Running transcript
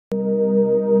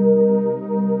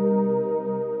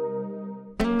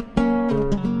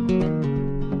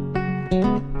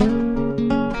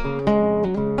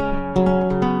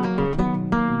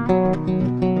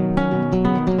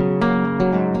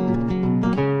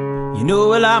You know,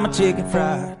 well, I'm a chicken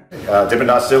fried. Dippin'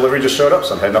 Dots delivery just showed up,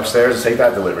 so I'm heading upstairs to take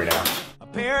that delivery now. A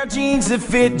pair of jeans that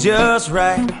fit just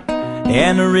right,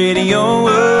 and the radio.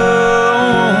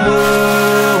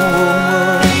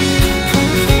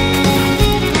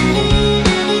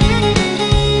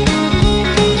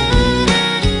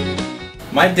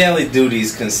 My daily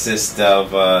duties consist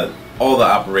of all the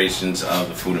operations of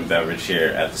the food and beverage here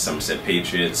at the Somerset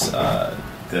Patriots.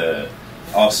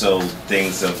 Also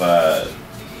things of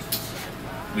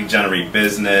we generate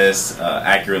business,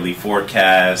 accurately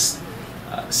forecast,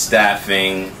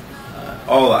 staffing,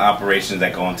 all the operations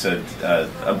that go into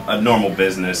a normal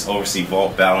business, oversee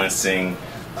vault balancing,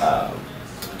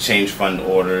 change fund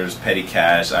orders, petty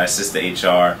cash. I assist the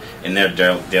HR in their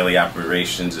daily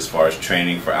operations as far as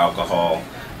training for alcohol.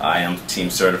 I am team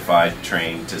certified,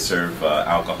 trained to serve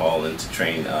alcohol and to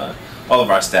train all of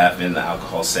our staff in the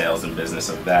alcohol sales and business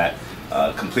of that.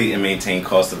 Complete and maintain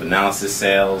cost of analysis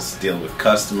sales, deal with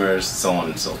customers, so on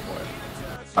and so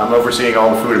forth. I'm overseeing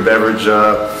all the food and beverage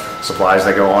supplies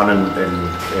that go on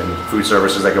and food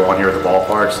services that go on here at the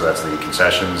ballpark. So that's the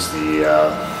concessions, the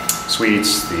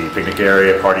suites, the picnic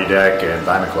area, party deck, and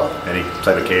diamond club. Any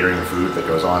type of catering and food that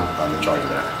goes on, I'm in charge of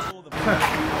that.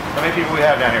 How many people we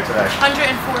have down here today?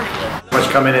 140.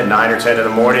 Let's come in at 9 or 10 in the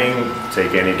morning,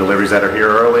 take any deliveries that are here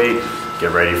early,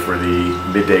 get ready for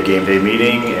the midday game day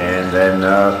meeting, and then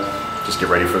just get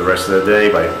ready for the rest of the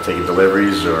day by taking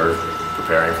deliveries or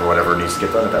preparing for whatever needs to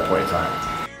get done at that point in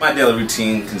time. My daily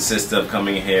routine consists of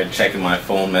coming in here, checking my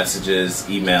phone messages,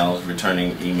 emails,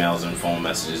 returning emails and phone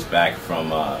messages back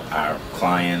from our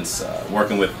clients,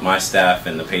 working with my staff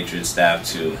and the Patriot staff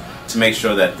to make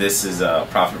sure that this is a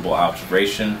profitable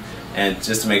operation, and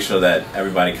just to make sure that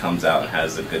everybody comes out and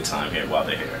has a good time here while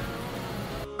they're here.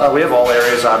 We have all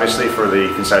areas, obviously, for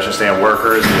the concession stand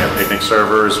workers. We have picnic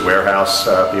servers, warehouse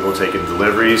people taking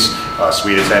deliveries,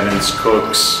 suite attendants,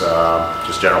 cooks,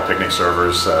 just general picnic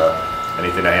servers,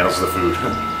 anything that handles the food.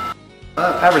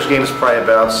 Average game is probably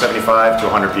about 75 to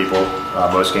 100 people.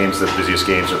 Most games, the busiest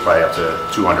games, are probably up to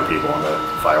 200 people on the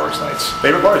fireworks nights.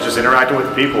 Favorite part is just interacting with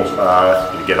the people.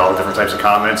 You get all the different types of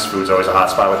comments. Food's always a hot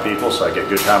spot with people, so I get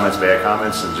good comments, bad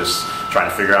comments, and just trying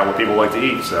to figure out what people like to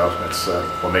eat. So that's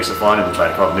what makes it fun, and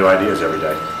trying to come up with new ideas every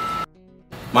day.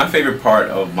 My favorite part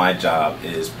of my job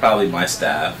is probably my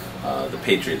staff, the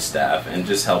Patriot staff, and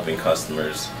just helping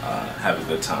customers have a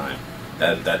good time.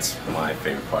 That's my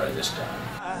favorite part of this job.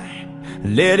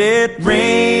 Let it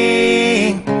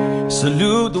ring.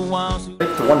 Salute the ones who... I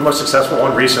think the one most successful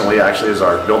one recently actually is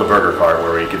our Build-A-Burger cart,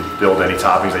 where we can build any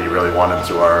toppings that you really want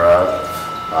into our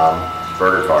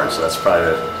burger cart. So that's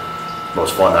probably the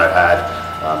most fun that I've had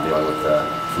dealing with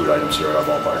food items here at our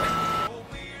ballpark.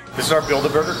 This is our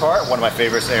Build-A-Burger cart, one of my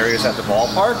favorite areas at the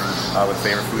ballpark, with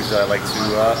favorite foods that I like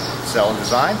to sell and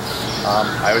design.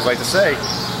 I always like to say,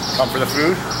 come for the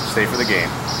food, stay for the game.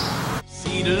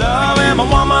 See the love in my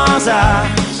woman's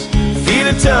eyes, feel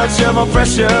the touch of a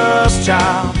precious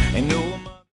child.